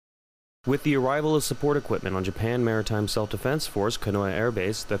With the arrival of support equipment on Japan Maritime Self-Defense Force, Kanoya Air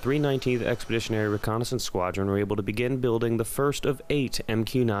Base, the 319th Expeditionary Reconnaissance Squadron were able to begin building the first of 8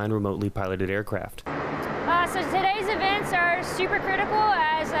 MQ-9 remotely piloted aircraft. So today's events are super critical.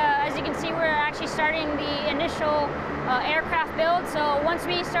 As you can see, we're actually starting the initial aircraft build. So once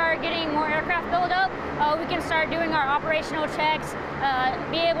we start getting more aircraft build up, we can start doing our operational checks,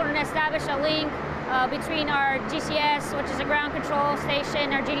 be able to establish a link between our GCS, which is a ground control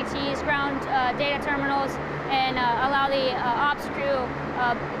station, our GDTs, ground data terminals, and allow the ops crew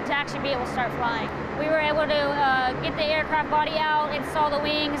to actually be able to start flying. We were able to get the aircraft body out, install the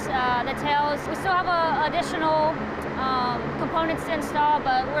wings, the tails. We still have additional components to install,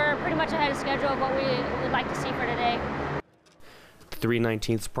 but we're pretty much ahead of schedule of what we would like to see for today. The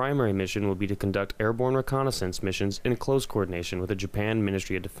 319th's primary mission will be to conduct airborne reconnaissance missions in close coordination with the Japan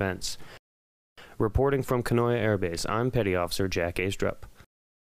Ministry of Defense. Reporting from Kanoya Air Base, I'm Petty Officer Jack Aistrup.